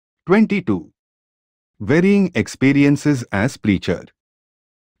22. Varying experiences as preacher.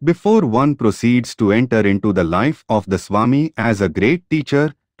 Before one proceeds to enter into the life of the Swami as a great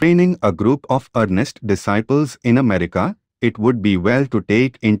teacher, training a group of earnest disciples in America, it would be well to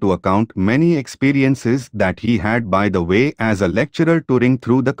take into account many experiences that he had by the way as a lecturer touring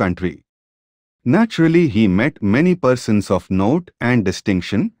through the country. Naturally, he met many persons of note and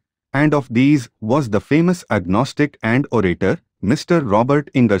distinction, and of these was the famous agnostic and orator, Mr. Robert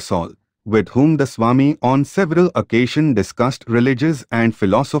Ingersoll, with whom the Swami on several occasions discussed religious and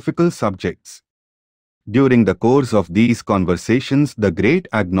philosophical subjects. During the course of these conversations, the great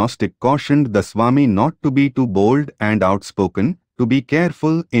agnostic cautioned the Swami not to be too bold and outspoken, to be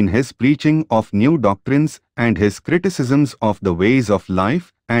careful in his preaching of new doctrines and his criticisms of the ways of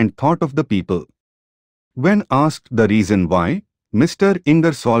life and thought of the people. When asked the reason why, Mr.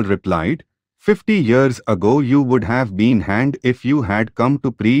 Ingersoll replied, 50 years ago you would have been hanged if you had come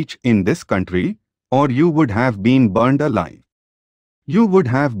to preach in this country, or you would have been burned alive. You would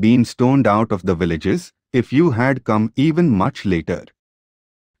have been stoned out of the villages if you had come even much later.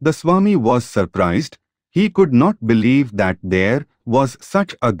 The Swami was surprised. He could not believe that there was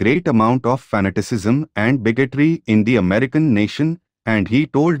such a great amount of fanaticism and bigotry in the American nation, and he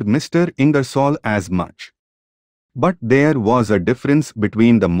told Mr. Ingersoll as much. But there was a difference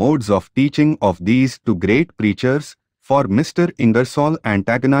between the modes of teaching of these two great preachers, for Mr. Ingersoll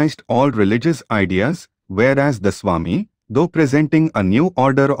antagonized all religious ideas, whereas the Swami, though presenting a new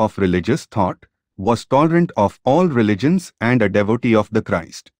order of religious thought, was tolerant of all religions and a devotee of the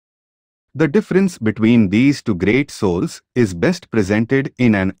Christ. The difference between these two great souls is best presented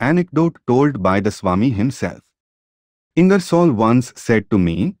in an anecdote told by the Swami himself. Ingersoll once said to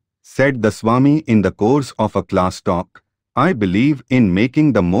me, said the Swami in the course of a class talk, I believe in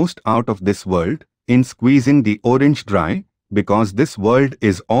making the most out of this world, in squeezing the orange dry, because this world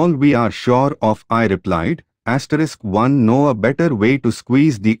is all we are sure of. I replied, *1 know a better way to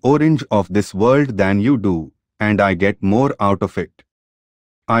squeeze the orange of this world than you do, and I get more out of it.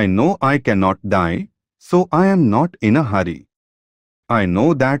 I know I cannot die, so I am not in a hurry. I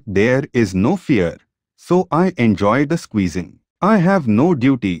know that there is no fear, so I enjoy the squeezing. I have no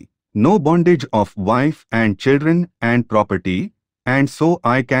duty, no bondage of wife and children and property, and so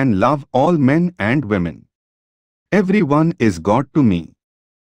I can love all men and women. Everyone is God to me.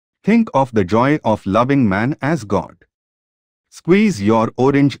 Think of the joy of loving man as God. Squeeze your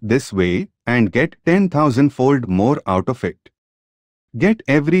orange this way and get 10,000-fold more out of it. Get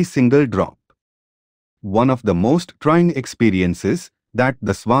every single drop. One of the most trying experiences that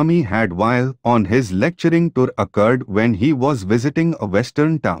the Swami had while on his lecturing tour occurred when he was visiting a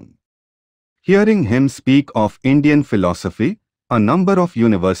western town. Hearing him speak of Indian philosophy, a number of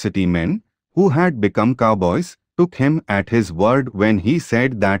university men, who had become cowboys, took him at his word when he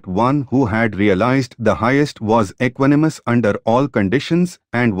said that one who had realized the highest was equanimous under all conditions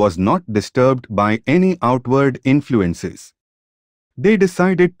and was not disturbed by any outward influences. They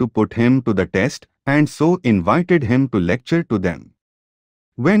decided to put him to the test and so invited him to lecture to them.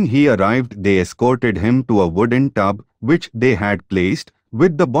 When he arrived, they escorted him to a wooden tub which they had placed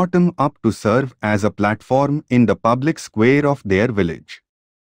with the bottom up to serve as a platform in the public square of their village.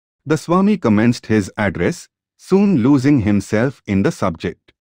 The Swami commenced his address, soon losing himself in the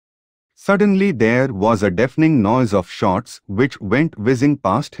subject. Suddenly there was a deafening noise of shots which went whizzing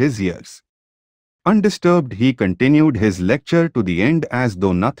past his ears. Undisturbed, he continued his lecture to the end as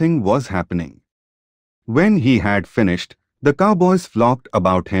though nothing was happening. When he had finished, the cowboys flocked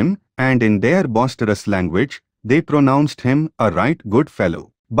about him, and in their boisterous language, they pronounced him a right good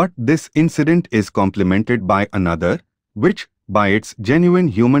fellow. But this incident is complemented by another, which, by its genuine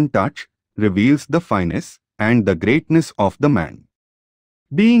human touch, reveals the fineness and the greatness of the man.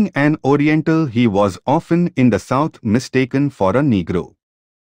 Being an Oriental, he was often in the South mistaken for a Negro.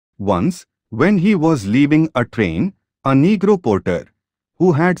 Once, when he was leaving a train, a Negro porter,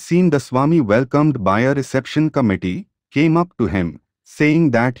 who had seen the Swami welcomed by a reception committee, came up to him,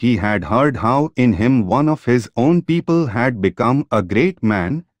 saying that he had heard how in him one of his own people had become a great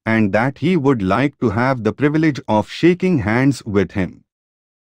man and that he would like to have the privilege of shaking hands with him.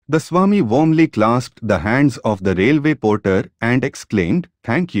 The Swami warmly clasped the hands of the railway porter and exclaimed,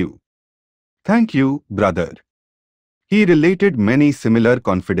 "Thank you. Thank you, brother." He related many similar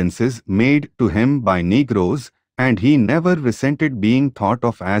confidences made to him by Negroes, and he never resented being thought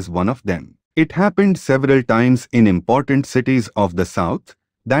of as one of them. It happened several times in important cities of the South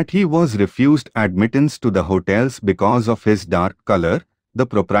that he was refused admittance to the hotels because of his dark color, the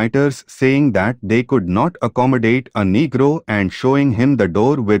proprietors saying that they could not accommodate a Negro and showing him the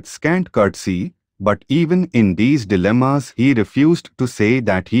door with scant courtesy, but even in these dilemmas he refused to say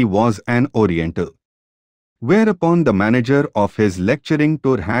that he was an Oriental. Whereupon the manager of his lecturing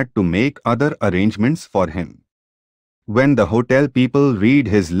tour had to make other arrangements for him. When the hotel people read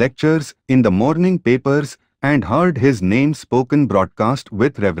his lectures in the morning papers and heard his name spoken broadcast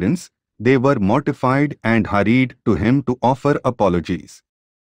with reverence, they were mortified and hurried to him to offer apologies.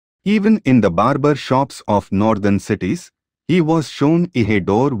 Even in the barber shops of northern cities, he was shown a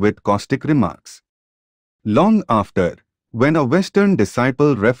door with caustic remarks. Long after, when a Western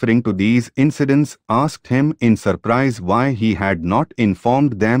disciple referring to these incidents asked him in surprise why he had not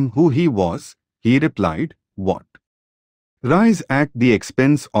informed them who he was, he replied, "What? Rise at the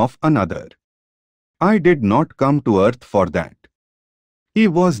expense of another? I did not come to earth for that." He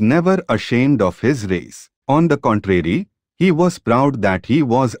was never ashamed of his race. On the contrary, he was proud that he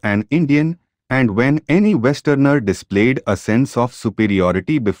was an Indian, and when any Westerner displayed a sense of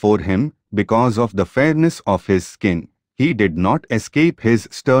superiority before him because of the fairness of his skin, he did not escape his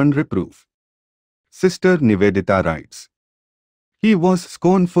stern reproof. Sister Nivedita writes, he was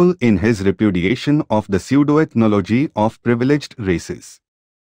scornful in his repudiation of the pseudo-ethnology of privileged races.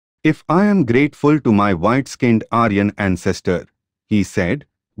 "If I am grateful to my white-skinned Aryan ancestor," he said,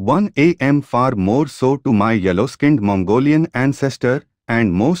 "I am far more so to my yellow-skinned Mongolian ancestor,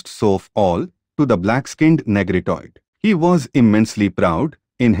 and most so of all, to the black-skinned Negritoid." He was immensely proud,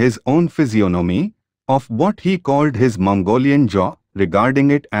 in his own physiognomy, of what he called his Mongolian jaw,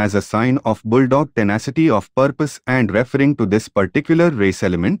 regarding it as a sign of bulldog tenacity of purpose and referring to this particular race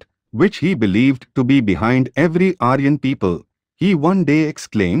element, which he believed to be behind every Aryan people. He one day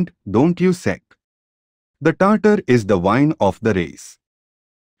exclaimed, "Don't you sec. The Tartar is the wine of the race.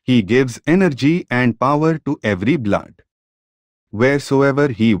 He gives energy and power to every blood." Wheresoever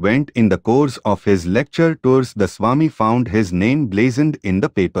he went in the course of his lecture tours, the Swami found his name blazoned in the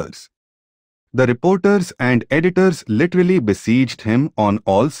papers. The reporters and editors literally besieged him on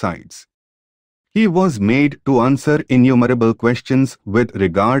all sides. He was made to answer innumerable questions with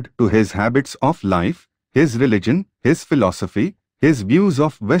regard to his habits of life, his religion, his philosophy, his views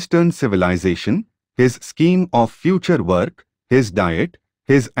of Western civilization, his scheme of future work, his diet,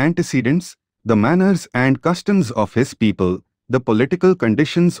 his antecedents, the manners and customs of his people, the political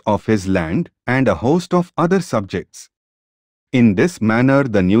conditions of his land, and a host of other subjects. In this manner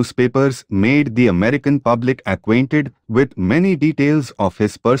the newspapers made the American public acquainted with many details of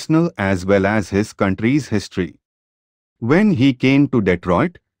his personal as well as his country's history. When he came to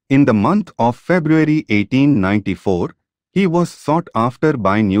Detroit, in the month of February 1894, he was sought after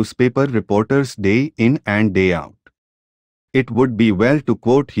by newspaper reporters day in and day out. It would be well to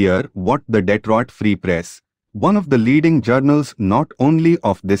quote here what the Detroit Free Press, one of the leading journals not only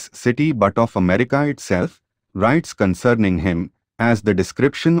of this city but of America itself, writes concerning him, as the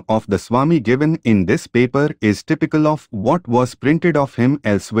description of the Swami given in this paper is typical of what was printed of him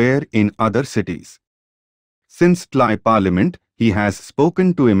elsewhere in other cities. Since Tly Parliament, he has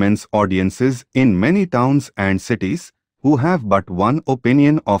spoken to immense audiences in many towns and cities, who have but one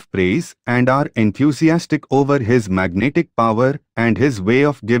opinion of praise and are enthusiastic over his magnetic power and his way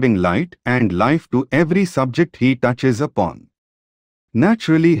of giving light and life to every subject he touches upon.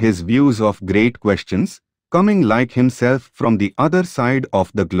 Naturally, his views of great questions, coming like himself from the other side of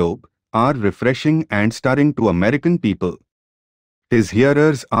the globe, are refreshing and stirring to American people. His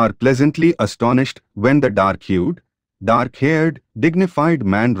hearers are pleasantly astonished when the dark-hued, dark-haired, dignified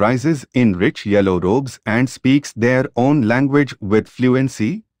man rises in rich yellow robes and speaks their own language with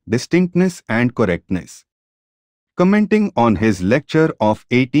fluency, distinctness and correctness. Commenting on his lecture of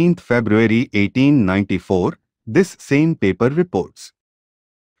 18th February 1894, this same paper reports,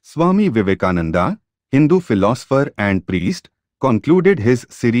 Swami Vivekananda, Hindu philosopher and priest, concluded his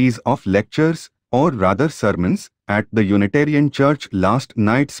series of lectures, or rather sermons, at the Unitarian Church last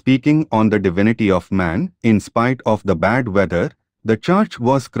night speaking on the divinity of man. In spite of the bad weather, the church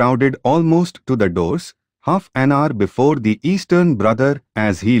was crowded almost to the doors. Half an hour before the Eastern Brother,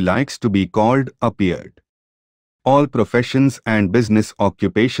 as he likes to be called, appeared. All professions and business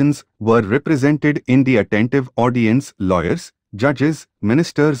occupations were represented in the attentive audience: lawyers, judges,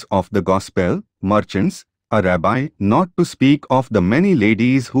 ministers of the gospel, merchants, a rabbi, not to speak of the many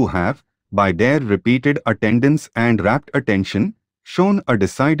ladies who have, by their repeated attendance and rapt attention, shown a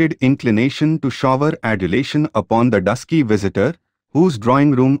decided inclination to shower adulation upon the dusky visitor, whose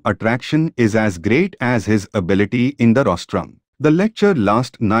drawing-room attraction is as great as his ability in the rostrum. The lecture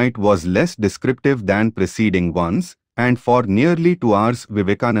last night was less descriptive than preceding ones, and for nearly 2 hours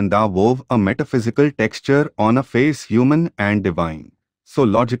Vivekananda wove a metaphysical texture on a face human and divine, so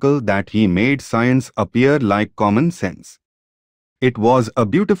logical that he made science appear like common sense. It was a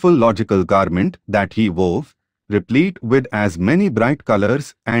beautiful logical garment that he wove, replete with as many bright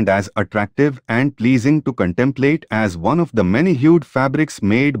colors and as attractive and pleasing to contemplate as one of the many-hued fabrics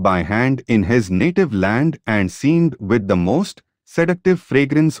made by hand in his native land and seemed with the most seductive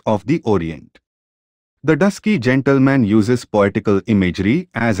fragrance of the Orient. The dusky gentleman uses poetical imagery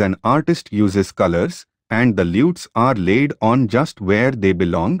as an artist uses colors, and the lutes are laid on just where they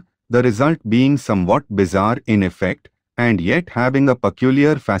belong, the result being somewhat bizarre in effect, and yet having a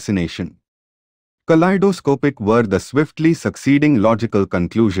peculiar fascination. Kaleidoscopic were the swiftly succeeding logical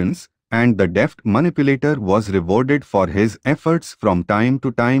conclusions, and the deft manipulator was rewarded for his efforts from time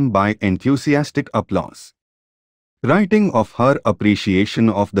to time by enthusiastic applause. Writing of her appreciation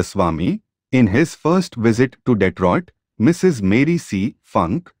of the Swami, in his first visit to Detroit, Mrs. Mary C.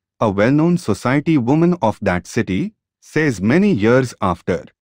 Funk, a well-known society woman of that city, says many years after,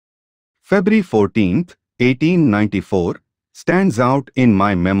 February 14, 1894, stands out in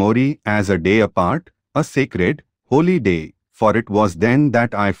my memory as a day apart, a sacred, holy day, for it was then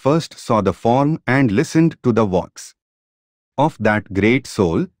that I first saw the form and listened to the voice of that great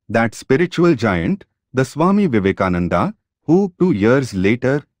soul, that spiritual giant, the Swami Vivekananda, who 2 years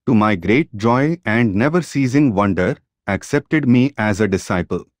later, to my great joy and never-ceasing wonder, accepted me as a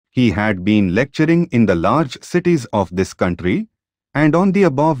disciple. He had been lecturing in the large cities of this country, and on the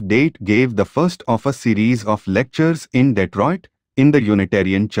above date gave the first of a series of lectures in Detroit, in the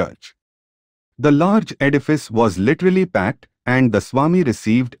Unitarian Church. The large edifice was literally packed, and the Swami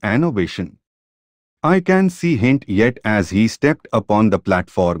received an ovation. I can see hint yet as he stepped upon the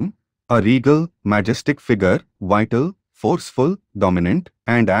platform, a regal, majestic figure, vital, forceful, dominant,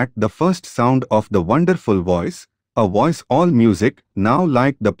 and at the first sound of the wonderful voice, a voice all music, now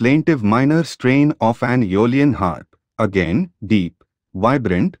like the plaintive minor strain of an Aeolian harp, again, deep,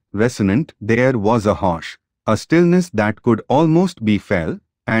 vibrant, resonant, there was a hush, a stillness that could almost be felt,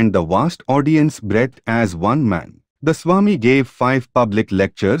 and the vast audience breathed as one man. The Swami gave 5 public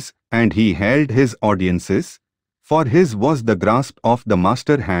lectures, and he held his audiences, for his was the grasp of the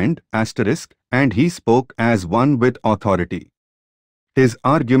master hand, and he spoke as one with authority. His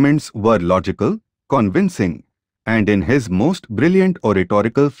arguments were logical, convincing, and in his most brilliant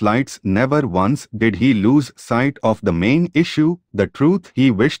oratorical flights never once did he lose sight of the main issue, the truth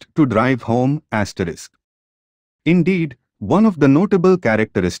he wished to drive home, Indeed, one of the notable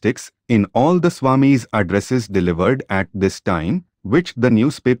characteristics in all the Swami's addresses delivered at this time, which the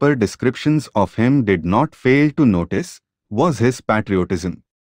newspaper descriptions of him did not fail to notice, was his patriotism.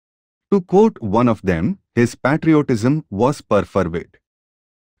 To quote one of them, his patriotism was perfervid.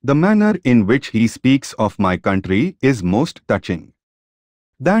 The manner in which he speaks of my country is most touching.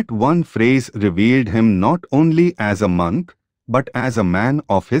 That one phrase revealed him not only as a monk, but as a man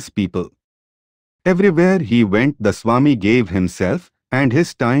of his people. Everywhere he went the Swami gave himself and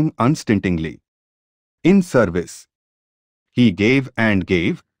his time unstintingly in service. He gave and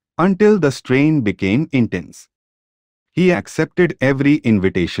gave until the strain became intense. He accepted every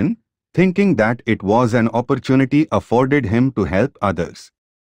invitation, thinking that it was an opportunity afforded him to help others.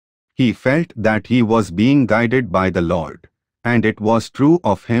 He felt that he was being guided by the Lord, and it was true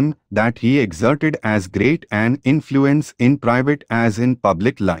of him that he exerted as great an influence in private as in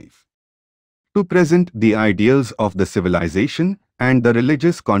public life. To present the ideals of the civilization and the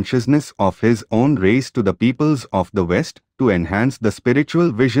religious consciousness of his own race to the peoples of the West, to enhance the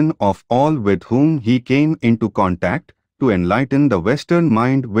spiritual vision of all with whom he came into contact, to enlighten the Western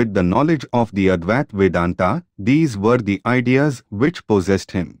mind with the knowledge of the Advaita Vedanta, these were the ideas which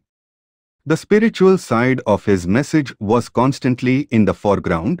possessed him. The spiritual side of his message was constantly in the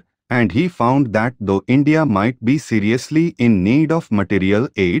foreground, and he found that though India might be seriously in need of material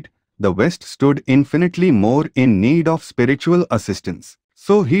aid, the West stood infinitely more in need of spiritual assistance.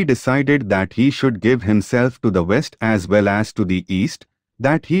 So he decided that he should give himself to the West as well as to the East,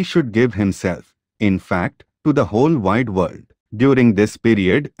 that he should give himself, in fact, to the whole wide world. During this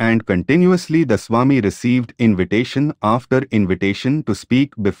period and continuously the Swami received invitation after invitation to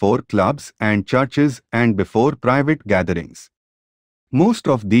speak before clubs and churches and before private gatherings. Most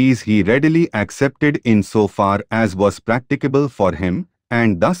of these he readily accepted in so far as was practicable for him,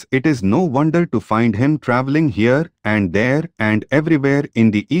 and thus it is no wonder to find him traveling here and there and everywhere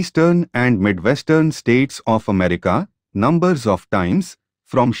in the eastern and midwestern states of America, numbers of times,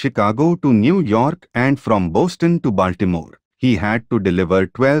 from Chicago to New York and from Boston to Baltimore. He had to deliver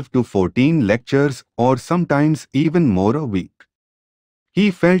 12 to 14 lectures or sometimes even more a week. He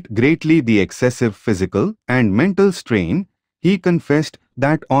felt greatly the excessive physical and mental strain. He confessed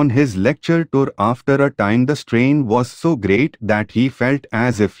that on his lecture tour after a time the strain was so great that he felt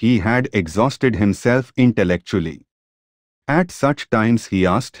as if he had exhausted himself intellectually. At such times he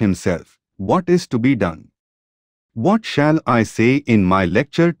asked himself, "What is to be done? What shall I say in my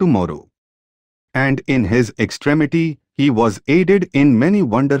lecture tomorrow?" And in his extremity, he was aided in many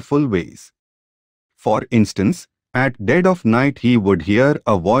wonderful ways. For instance, at dead of night he would hear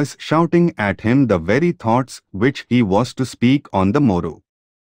a voice shouting at him the very thoughts which he was to speak on the morrow.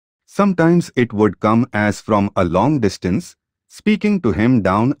 Sometimes it would come as from a long distance, speaking to him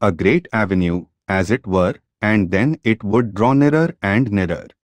down a great avenue, as it were, and then it would draw nearer and nearer.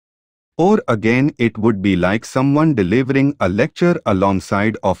 Or again it would be like someone delivering a lecture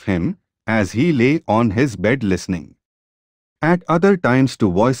alongside of him, as he lay on his bed listening. At other times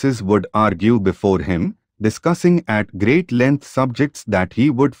two voices would argue before him, discussing at great length subjects that he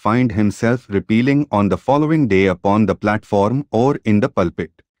would find himself repealing on the following day upon the platform or in the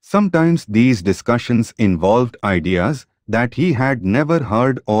pulpit. Sometimes these discussions involved ideas that he had never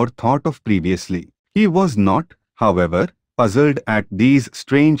heard or thought of previously. He was not, however, puzzled at these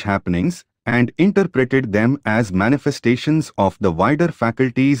strange happenings and interpreted them as manifestations of the wider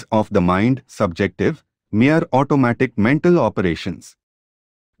faculties of the mind, subjective, mere automatic mental operations.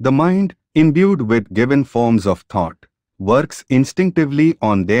 The mind, imbued with given forms of thought, works instinctively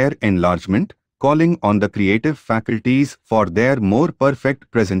on their enlargement, calling on the creative faculties for their more perfect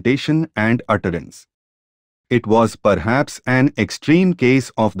presentation and utterance. It was perhaps an extreme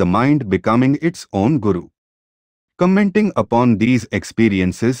case of the mind becoming its own guru. Commenting upon these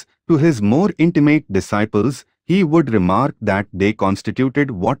experiences to his more intimate disciples, he would remark that they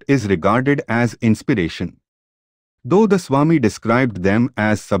constituted what is regarded as inspiration. Though the Swami described them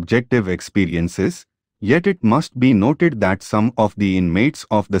as subjective experiences, yet it must be noted that some of the inmates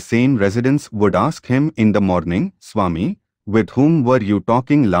of the same residence would ask him in the morning, "Swami, with whom were you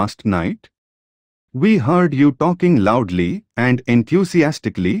talking last night? We heard you talking loudly and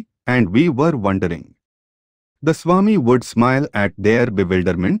enthusiastically, and we were wondering." The Swami would smile at their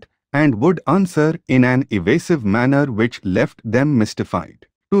bewilderment and would answer in an evasive manner which left them mystified.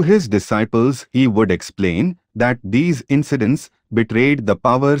 To his disciples he would explain that these incidents betrayed the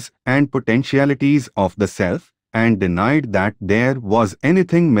powers and potentialities of the self and denied that there was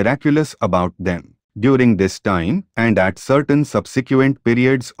anything miraculous about them. During this time and at certain subsequent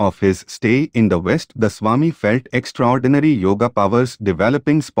periods of his stay in the West, the Swami felt extraordinary yoga powers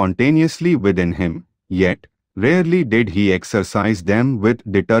developing spontaneously within him, yet rarely did he exercise them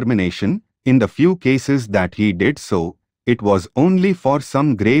with determination. In the few cases that he did so, it was only for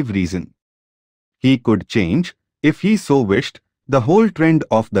some grave reason. He could change, if he so wished, the whole trend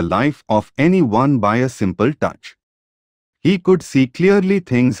of the life of anyone by a simple touch. He could see clearly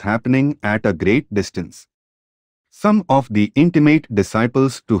things happening at a great distance. Some of the intimate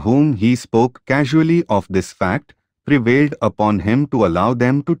disciples to whom he spoke casually of this fact prevailed upon him to allow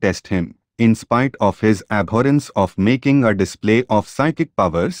them to test him, in spite of his abhorrence of making a display of psychic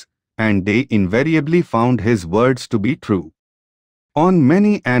powers, and they invariably found his words to be true. On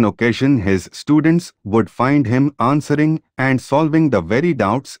many an occasion his students would find him answering and solving the very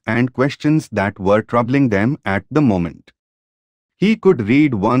doubts and questions that were troubling them at the moment. He could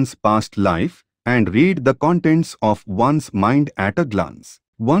read one's past life and read the contents of one's mind at a glance.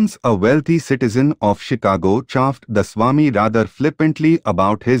 Once a wealthy citizen of Chicago chaffed the Swami rather flippantly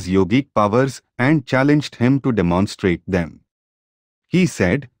about his yogic powers and challenged him to demonstrate them. He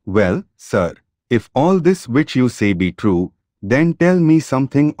said, "Well, sir, if all this which you say be true, then tell me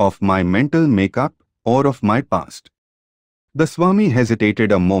something of my mental makeup or of my past." The Swami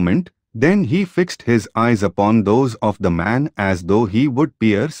hesitated a moment, then he fixed his eyes upon those of the man as though he would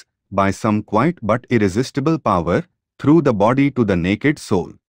pierce, by some quiet but irresistible power, through the body to the naked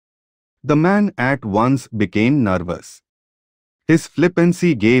soul. The man at once became nervous. His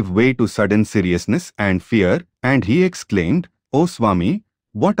flippancy gave way to sudden seriousness and fear, and he exclaimed, "O Swami,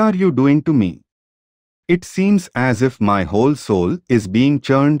 what are you doing to me? It seems as if my whole soul is being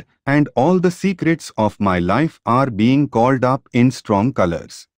churned and all the secrets of my life are being called up in strong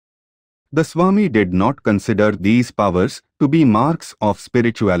colors." The Swami did not consider these powers to be marks of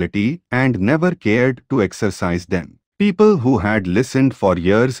spirituality and never cared to exercise them. People who had listened for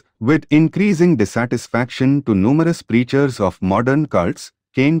years with increasing dissatisfaction to numerous preachers of modern cults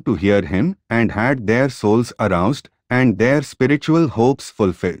came to hear him and had their souls aroused and their spiritual hopes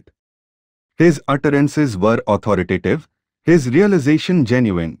fulfilled. His utterances were authoritative, his realization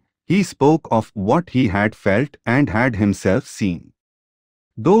genuine. He spoke of what he had felt and had himself seen.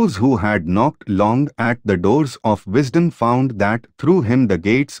 Those who had knocked long at the doors of wisdom found that through him the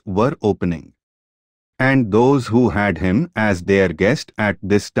gates were opening. And those who had him as their guest at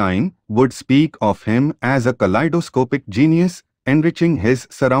this time would speak of him as a kaleidoscopic genius, enriching his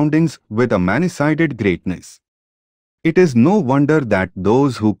surroundings with a many-sided greatness. It is no wonder that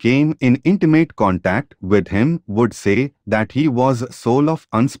those who came in intimate contact with him would say that he was a soul of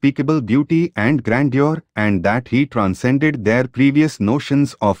unspeakable beauty and grandeur, and that he transcended their previous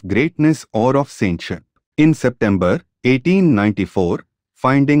notions of greatness or of saintship. In September 1894,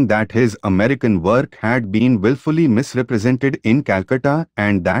 finding that his American work had been willfully misrepresented in Calcutta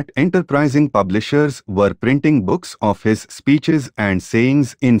and that enterprising publishers were printing books of his speeches and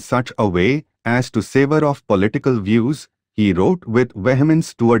sayings in such a way as to savor of political views, he wrote with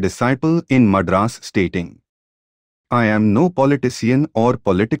vehemence to a disciple in Madras stating, "I am no politician or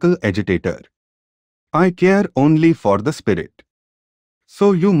political agitator. I care only for the spirit.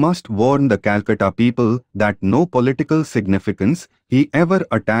 So you must warn the Calcutta people that no political significance he ever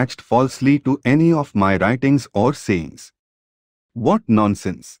attached falsely to any of my writings or sayings." What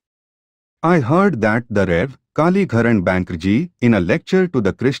nonsense! I heard that the Rev. Kaligharan Bankerjee, in a lecture to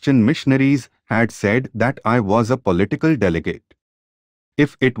the Christian missionaries, had said that I was a political delegate.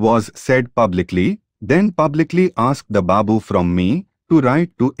 If it was said publicly, then publicly ask the Babu from me to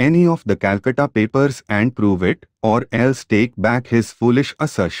write to any of the Calcutta papers and prove it, or else take back his foolish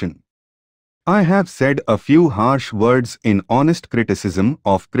assertion. I have said a few harsh words in honest criticism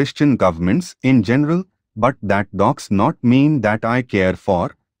of Christian governments in general, but that does not mean that I care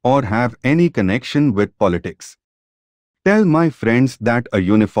for or have any connection with politics. Tell my friends that a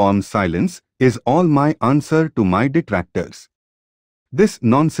uniform silence is all my answer to my detractors. This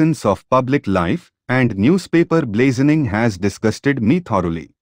nonsense of public life and newspaper blazoning has disgusted me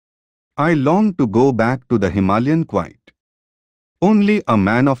thoroughly. I long to go back to the Himalayan quiet. Only a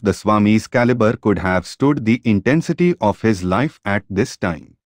man of the Swami's caliber could have stood the intensity of his life at this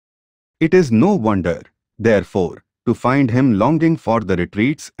time. It is no wonder, therefore, to find him longing for the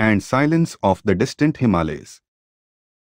retreats and silence of the distant Himalayas.